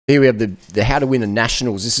Here we have the how to win the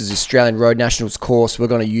nationals. This is the Australian Road Nationals course. We're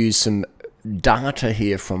going to use some data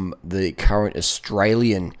here from the current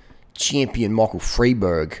Australian champion, Michael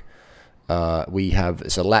Freeberg.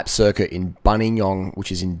 It's a lap circuit in Buninyong,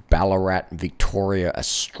 which is in Ballarat, Victoria,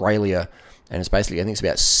 Australia. And it's basically, I think it's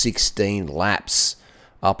about 16 laps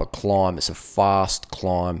up a climb. It's a fast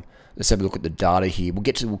climb. Let's have a look at the data here.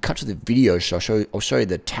 We'll cut to the video show. I'll show you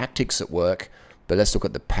the tactics at work, but let's look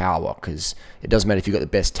at the power, because it doesn't matter if you've got the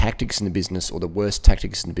best tactics in the business or the worst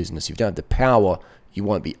tactics in the business. If you don't have the power, you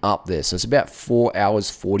won't be up there. So it's about 4 hours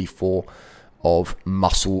 44 of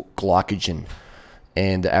muscle glycogen.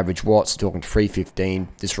 And the average watts, talking 315.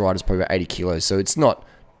 This rider's probably about 80 kilos. So it's not,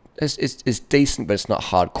 it's decent, but it's not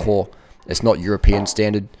hardcore. It's not European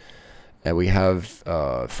standard. And we have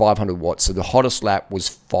 500 watts. So the hottest lap was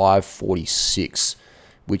 546,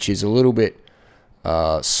 which is a little bit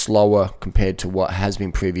slower compared to what has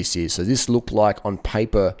been previous years. So this looked like, on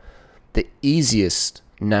paper, the easiest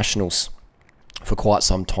nationals for quite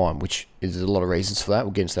some time, which is a lot of reasons for that.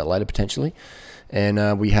 We'll get into that later, potentially.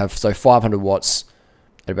 And we have, so 500 watts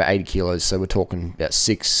at about 80 kilos. So we're talking about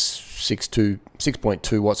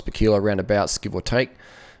 6.2 watts per kilo, roundabouts, give or take.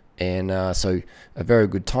 And so a very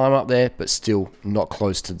good time up there, but still not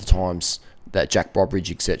close to the times that Jack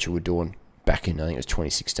Bobridge, etc. were doing back in, I think it was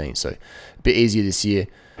 2016. So a bit easier this year.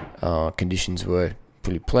 Conditions were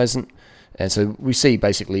pretty pleasant. And so we see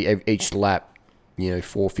basically each lap,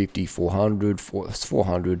 450, 400,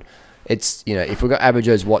 400. It's, if we've got average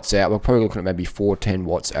those watts out, we're probably looking at maybe 410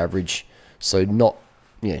 watts average. So not,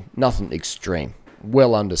 nothing extreme.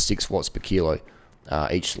 Well under 6 watts per kilo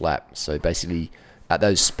each lap. So basically, at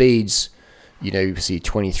those speeds, you see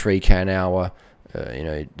 23k an hour.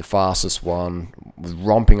 The fastest one was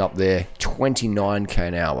romping up there, 29k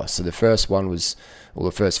an hour. So the first one was, or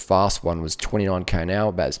the first fast one was 29k an hour,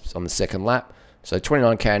 about on the second lap. So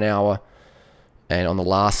 29k an hour, and on the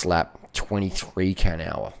last lap, 23k an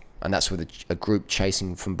hour. And that's with a group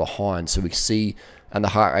chasing from behind. So we see, and the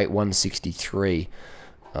heart rate 163.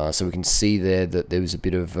 So we can see there that there was a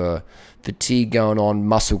bit of fatigue going on,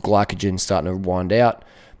 muscle glycogen starting to wind out.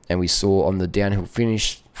 And we saw on the downhill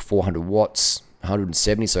finish, 400 watts,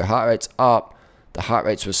 170. So heart rate's up. The heart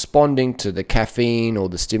rate's responding to the caffeine or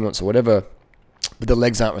the stimulants or whatever, but the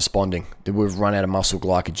legs aren't responding. We've run out of muscle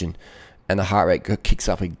glycogen. And the heart rate kicks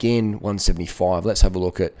up again, 175. Let's have a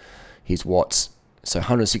look at his watts. So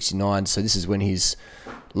 169. So this is when his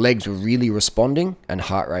legs were really responding, and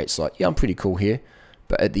heart rate's like, yeah, I'm pretty cool here.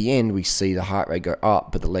 But at the end, we see the heart rate go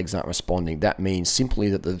up, but the legs aren't responding. That means simply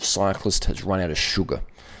that the cyclist has run out of sugar,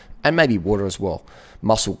 and maybe water as well.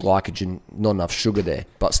 Muscle glycogen, not enough sugar there,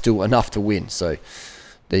 but still enough to win. So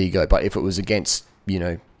there you go. But if it was against, in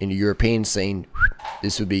a European scene,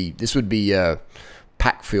 this would be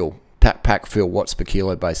pack fill watts per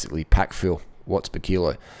kilo, basically pack fill watts per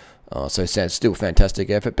kilo. So sounds still fantastic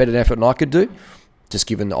effort, better effort than I could do, just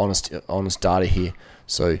given the honest data here.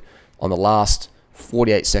 So on the last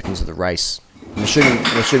 48 seconds of the race, I'm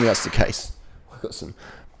assuming that's the case. We've got some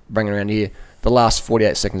bringing around here. The last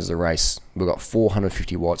 48 seconds of the race, we've got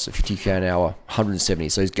 450 watts at 50k an hour, 170.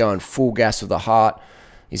 So he's going full gas with the heart.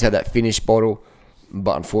 He's had that finish bottle,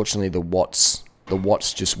 but unfortunately the watts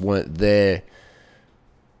just weren't there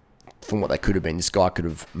from what they could have been. This guy could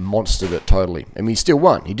have monstered it totally. I mean, he still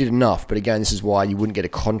won. He did enough. But again, this is why you wouldn't get a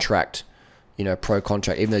contract, pro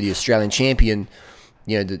contract, even though the Australian champion,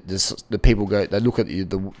 the people go, they look at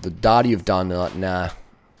the data you've done, they're like, nah,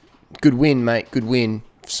 good win, mate, good win,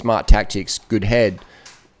 smart tactics, good head,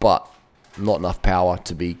 but not enough power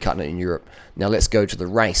to be cutting it in Europe. Now let's go to the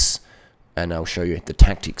race, and I'll show you the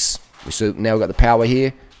tactics. So now we've got the power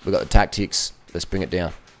here, we've got the tactics, let's bring it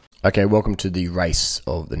down. Okay, welcome to the race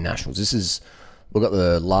of the nationals. We've got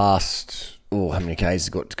the last, how many Ks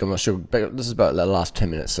got to come? I'm not sure, but this is about the last 10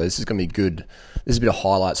 minutes, so this is going to be good. This is a bit of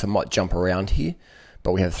highlights, so I might jump around here.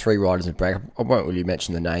 But we have 3 riders in break. I won't really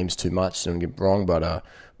mention the names too much, so don't get wrong, but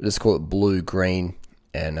let's call it blue, green,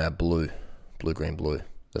 and blue. Blue, green, blue.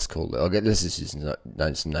 Let's call it. Okay, this is just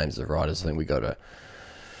some names of riders. I think I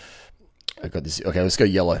got this. Okay, let's go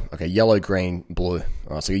yellow. Okay, yellow, green, blue.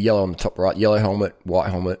 All right, so yellow on the top right, yellow helmet, white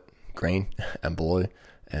helmet, green, and blue.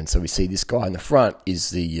 And so we see this guy in the front is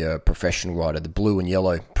the professional rider, the blue and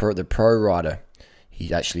yellow, the pro rider.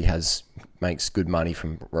 He actually makes good money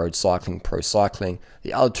from road cycling, pro cycling.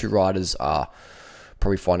 The other 2 riders are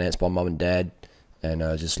probably financed by mum and dad, and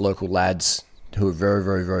just local lads who are very,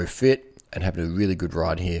 very, very fit and having a really good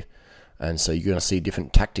ride here. And so you're going to see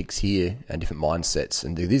different tactics here and different mindsets.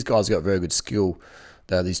 And these guys got very good skill.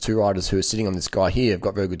 These 2 riders who are sitting on this guy here have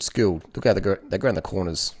got very good skill. Look how they go around the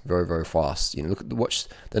corners very, very fast. Look at watch.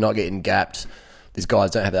 They're not getting gapped. these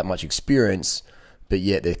guys don't have that much experience, but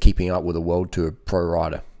yet they're keeping up with a World Tour pro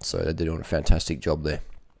rider. So they're doing a fantastic job there.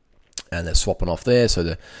 And they're swapping off there. So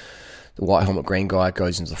the white helmet green guy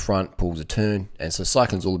goes into the front, pulls a turn. And so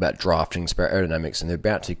cycling's all about drafting, it's about aerodynamics. And they're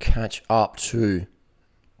about to catch up to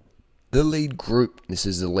the lead group. This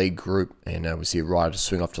is the lead group. And we see a rider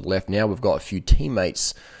swing off to the left. Now we've got a few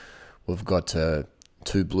teammates. We've got 2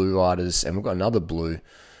 blue riders. And we've got another blue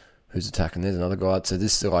who's attacking. There's another guy. So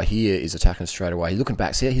this guy here is attacking straight away. He's looking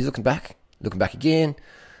back. See, he's looking back. Looking back again.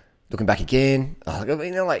 Looking back again. Oh,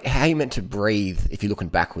 you know, like, how are you meant to breathe if you're looking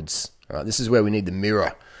backwards? All right, this is where we need the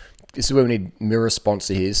mirror. This is where we need mirror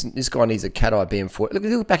sponsor here. This guy needs a cat eye BM4.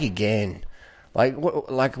 Look back again. Like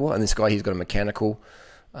what? And this guy, he's got a mechanical.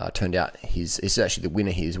 Turned out he's actually the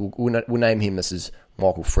winner here. We'll name him. This is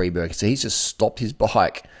Michael Freeberg. So he's just stopped his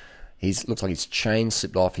bike. Looks like his chain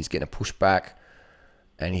slipped off. He's getting a pushback,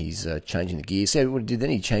 and he's changing the gears. So what he did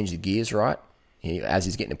then? He changed the gears, right? As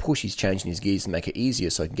he's getting a push, he's changing his gears to make it easier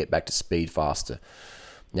so he can get back to speed faster.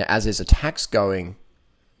 Now, as there's attacks going,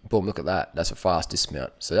 boom, look at that. That's a fast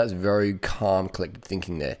dismount. So that's very calm, collected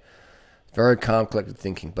thinking there. Very calm, collected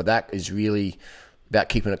thinking. But that is really about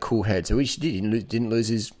keeping a cool head. So which he didn't lose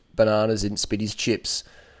his bananas, didn't spit his chips,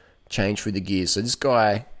 changed through the gears. So this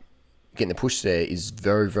guy getting the push there is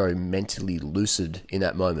very, very mentally lucid in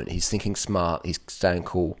that moment. He's thinking smart, he's staying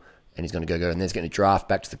cool, and he's going to go. And then he's going to draft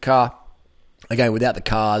back to the car. Again, without the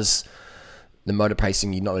cars, the motor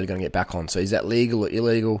pacing, you're not really going to get back on. So is that legal or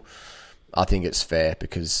illegal? I think it's fair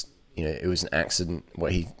because, you know, it was an accident.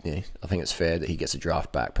 I think it's fair that he gets a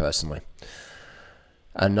draft back personally.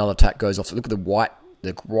 Another attack goes off. So look at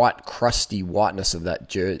the white crusty whiteness of that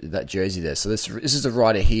jersey there. So this is a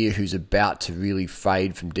rider here who's about to really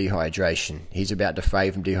fade from dehydration. He's about to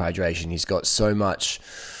fade from dehydration. He's got so much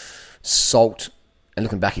salt. And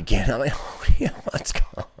looking back again, I'm like, oh, yeah, what's going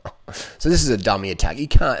on? So this is a dummy attack. You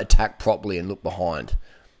can't attack properly and look behind.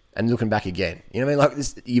 And looking back again. You know what I mean? Like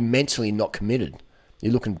this, you're mentally not committed.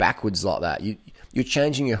 You're looking backwards like that. You're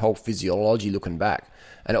changing your whole physiology looking back.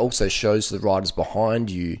 And it also shows the riders behind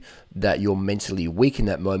you that you're mentally weak in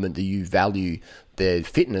that moment, that you value their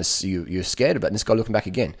fitness, you're scared about. And this guy looking back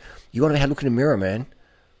again. You want to look in the mirror, man.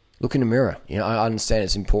 Look in the mirror. You know, I understand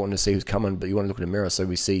it's important to see who's coming, but you want to look in the mirror. So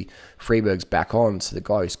we see Freeberg's back on. So the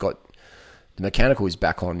guy who's got the mechanical is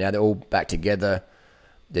back on. Now they're all back together.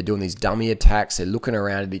 They're doing these dummy attacks. They're looking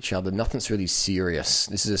around at each other. Nothing's really serious.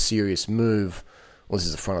 This is a serious move. Well, this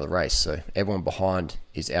is the front of the race. So everyone behind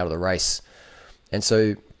is out of the race. And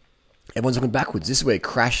so everyone's looking backwards. This is where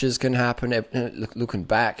crashes can happen. Looking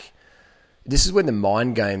back. This is when the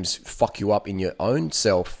mind games fuck you up in your own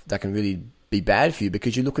self. That can really be bad for you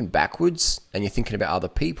because you're looking backwards and you're thinking about other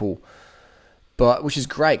people, but which is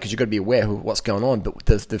great because you've got to be aware of what's going on. But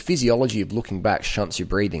the physiology of looking back shunts your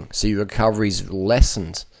breathing, so your recovery is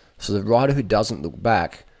lessened. So the rider who doesn't look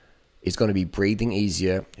back is going to be breathing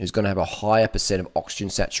easier, is going to have a higher percent of oxygen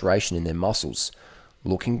saturation in their muscles.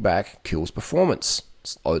 Looking back kills performance.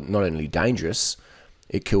 It's not only dangerous,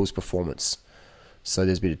 it kills performance. So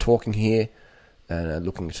there's a bit of talking here and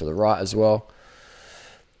looking to the right as well.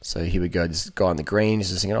 So here we go. This guy on the green is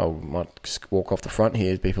just thinking, oh, I might just walk off the front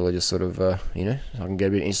here. People are just sort of, I can get a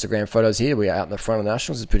bit of Instagram photos here. We're out in the front of the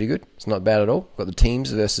Nationals. It's pretty good. It's not bad at all. Got the teams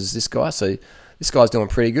versus this guy. So this guy's doing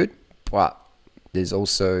pretty good. But there's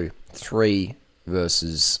also 3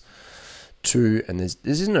 versus 2. And this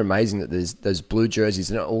isn't amazing that there's those blue jerseys.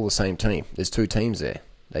 They're not all the same team. There's 2 teams there.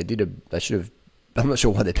 They should have. I'm not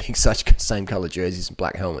sure why they're picking such same color jerseys and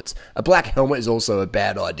black helmets. A black helmet is also a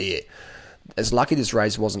bad idea. It's lucky this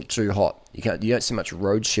race wasn't too hot. You don't see much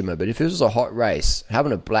road shimmer, but if it was a hot race,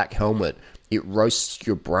 having a black helmet, it roasts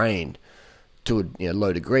your brain to a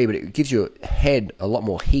low degree, but it gives your head a lot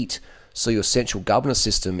more heat, so your central governor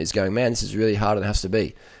system is going, man, this is really harder than it has to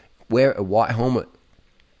be. Wear a white helmet.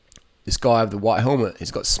 This guy with the white helmet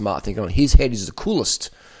has got smart thinking on. His head is the coolest.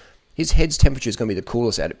 His head's temperature is going to be the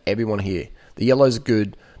coolest out of everyone here. The yellows are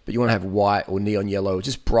good, but you want to have white or neon yellow,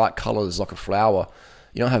 just bright colors like a flower.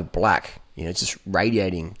 You don't have black. It's just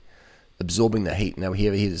radiating, absorbing the heat. Now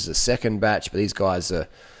here's the second batch, but these guys are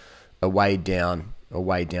weighed down.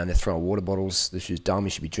 They're throwing water bottles. This is dumb. You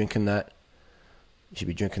should be drinking that.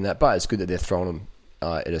 But it's good that they're throwing them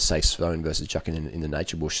at a safe zone versus chucking in the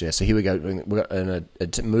nature bush there. So here we go. We've got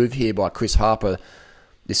a move here by Chris Harper.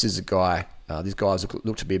 This is a guy. These guys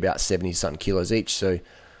look to be about 70-something kilos each. So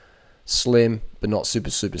slim, but not super,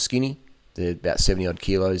 super skinny. They're about 70-odd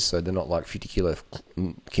kilos, so they're not like 50-kilo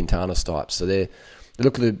Quintana types. So they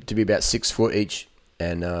look to be about 6 foot each,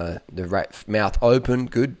 and the mouth open,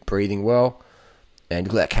 good, breathing well. And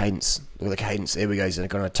look at that cadence. Look at the cadence. There we go. He's going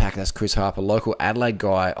to attack. That's Chris Harper, local Adelaide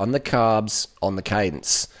guy, on the carbs, on the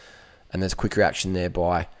cadence. And there's a quick reaction there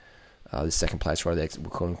by the second place rider there.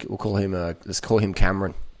 We'll call him. Let's call him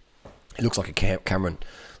Cameron. He looks like a Cameron.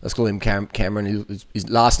 Let's call him Cameron. His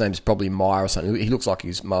last name's probably Meyer or something. He looks like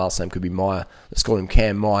his last name could be Meyer. Let's call him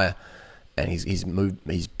Cam Meyer. And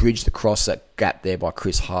he's bridged across that gap there by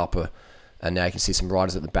Chris Harper. And now you can see some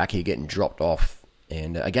riders at the back here getting dropped off.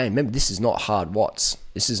 And again, remember, this is not hard watts.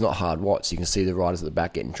 This is not hard watts. You can see the riders at the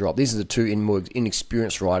back getting dropped. These are the two more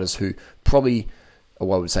inexperienced riders who probably,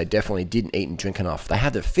 or I would say definitely, didn't eat and drink enough. They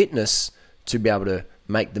have the fitness to be able to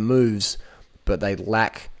make the moves, but they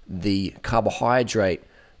lack the carbohydrate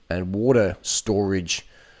and water storage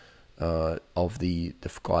of the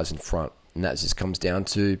guys in front. And that just comes down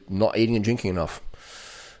to not eating and drinking enough.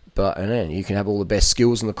 And then you can have all the best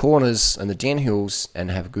skills in the corners and the downhills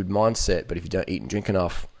and have a good mindset, but if you don't eat and drink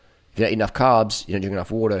enough, if you don't eat enough carbs, you don't drink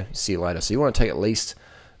enough water, see you later. So you want to take at least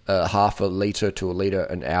half a litre to a litre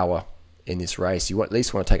an hour in this race. You at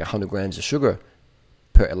least want to take 100 grams of sugar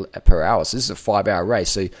per hour. So this is a 5-hour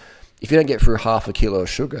race. So if you don't get through half a kilo of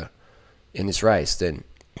sugar in this race, then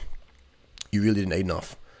you really didn't eat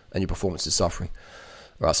enough and your performance is suffering.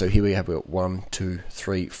 All right, so here we have 1, 2,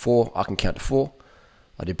 3, 4. I can count to 4.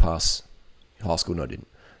 I did pass high school, no I didn't.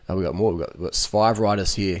 We got more, we've got 5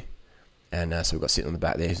 riders here. And so we've got sitting on the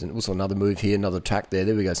back there. There's also another move here, another attack there.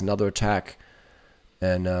 There we go, it's another attack.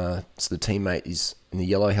 And so the teammate is in the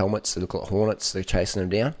yellow helmets. They look like Hornets, they're chasing him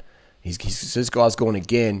down. This guy's gone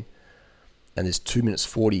again. And there's 2 minutes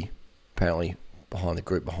 40 apparently behind the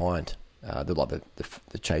group behind.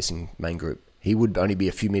 The chasing main group. He would only be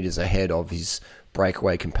a few meters ahead of his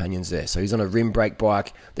breakaway companions there. So he's on a rim brake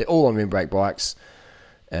bike. They're all on rim brake bikes.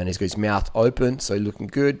 And he's got his mouth open, so looking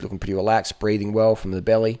good, looking pretty relaxed, breathing well from the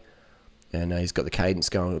belly. And he's got the cadence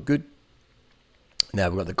going good. Now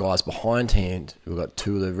we've got the guys behind hand. We've got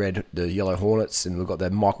 2 of the yellow Hornets, and we've got the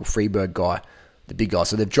Michael Freeberg guy, the big guy.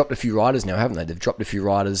 So they've dropped a few riders now, haven't they? They've dropped a few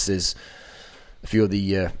riders. There's a few of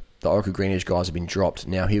the Oracle Greenwich guys have been dropped.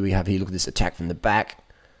 Now here we have look at this attack from the back.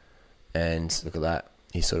 And look at that.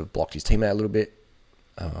 He sort of blocked his teammate a little bit.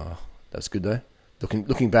 That's good though.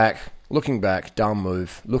 Looking back, dumb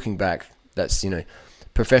move. Looking back, that's,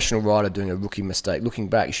 professional rider doing a rookie mistake. Looking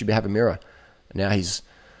back, you should have a mirror. Now he's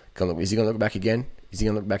going to look. Is he going to look back again? Is he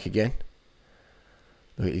going to look back again?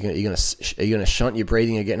 Are you going to shunt your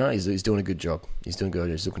breathing again? No, he's doing a good job. He's doing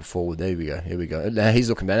good. He's looking forward. There we go. Here we go. Now he's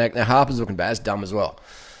looking back. Now Harper's looking back. That's dumb as well.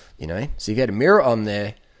 So if you had a mirror on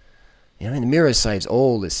there, the mirror saves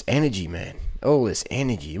all this energy, man. All this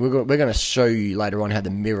energy. We're going to show you later on how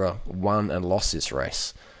the mirror won and lost this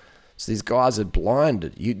race. So these guys are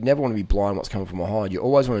blinded. You never want to be blind what's coming from behind. You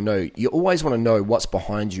always want to know. You always want to know what's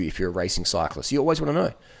behind you if you're a racing cyclist. You always want to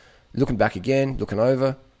know. Looking back again, looking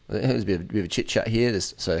over. There's a bit of a chit chat here.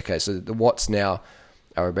 So the watts now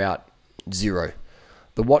are about 0.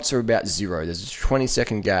 The watts are about 0. There's a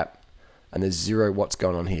 20-second gap, and there's 0 watts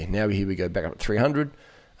going on here. Now here we go back up to 300, and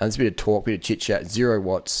there's a bit of talk, bit of chit chat. 0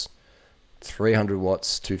 watts. 300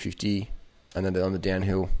 watts, 250, and then on the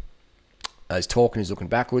downhill, he's talking, he's looking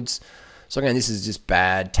backwards. So again, this is just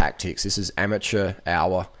bad tactics. This is amateur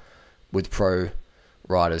hour with pro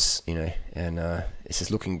riders, and it's just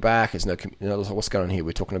looking back. There's no, what's going on here?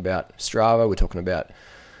 We're talking about Strava. We're talking about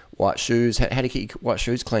white shoes. How do you keep your white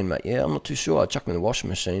shoes clean, mate? Yeah, I'm not too sure. I chuck them in the washing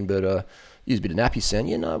machine, but use a bit of nappy sand.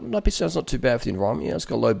 Yeah, no, nappy sand's not too bad for the environment. Yeah, it's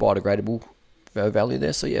got low biodegradable value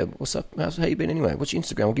there. So yeah, what's up? How you been anyway? What's your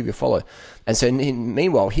Instagram? I'll give you a follow. And so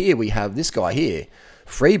meanwhile, here we have this guy here,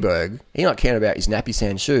 Freeberg. He not caring about his nappy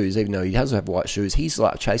sand shoes, even though he does have white shoes. He's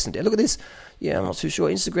like chasing down. Look at this. Yeah, I'm not too sure.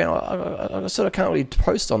 Instagram, I sort of can't really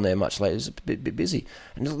post on there much lately. It's a bit busy.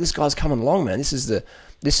 And look, this guy's coming along, man. This is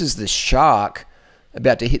the shark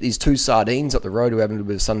about to hit these 2 sardines up the road who are having a little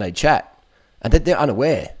bit of Sunday chat. And they're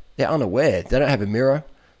unaware. They're unaware. They don't have a mirror.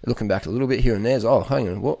 They're looking back a little bit here and there. Oh, hang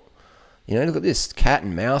on, what? Look at this, cat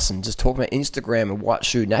and mouse, and just talking about Instagram and white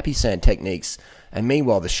shoe nappy sand techniques. And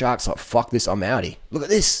meanwhile, the shark's like, fuck this, I'm outie. Look at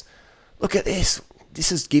this. Look at this.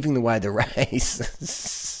 This is giving away the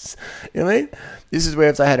race. You know what I mean? This is where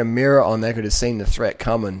if they had a mirror on, they could have seen the threat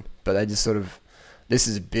coming. But they just this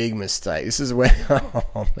is a big mistake. This is where,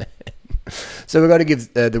 oh man. So we've got to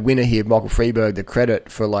give the winner here, Michael Freeberg, the credit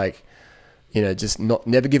for just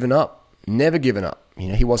never giving up. Never given up.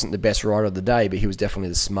 He wasn't the best rider of the day, but he was definitely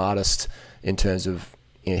the smartest in terms of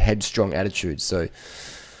headstrong attitude. So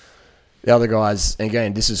the other guys, and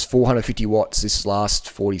again, this is 450 watts. This last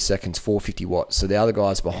 40 seconds, 450 watts. So the other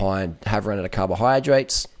guys behind have run out of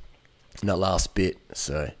carbohydrates in that last bit.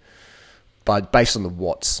 So, but based on the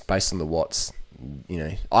watts,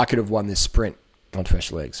 I could have won this sprint on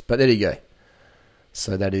fresh legs. But there you go.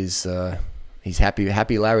 So that is, he's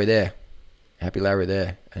happy Larry there. Happy Larry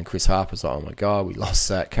there. And Chris Harper's like, oh my God, we lost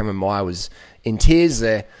that. Cameron Meyer was in tears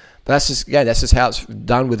there. But that's just how it's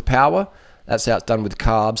done with power. That's how it's done with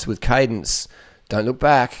carbs, with cadence. Don't look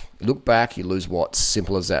back. Look back, you lose watts.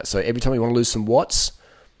 Simple as that. So every time you want to lose some watts,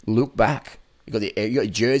 look back. You got your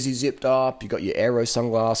jersey zipped up. You got your aero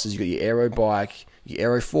sunglasses. You got your aero bike, your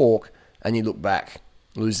aero fork, and you look back.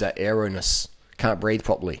 Lose that aeroness. Can't breathe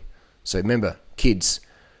properly. So remember, kids,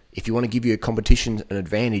 if you want to give your competition an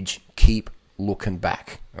advantage, keep looking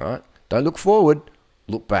back. All right? Don't look forward.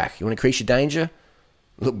 Look back. You want to increase your danger?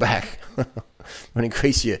 Look back. You want to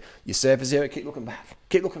increase your surface area? Keep looking back.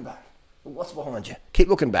 Keep looking back. What's behind you? Keep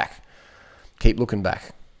looking back. Keep looking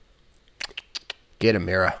back. Get a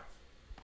mirror.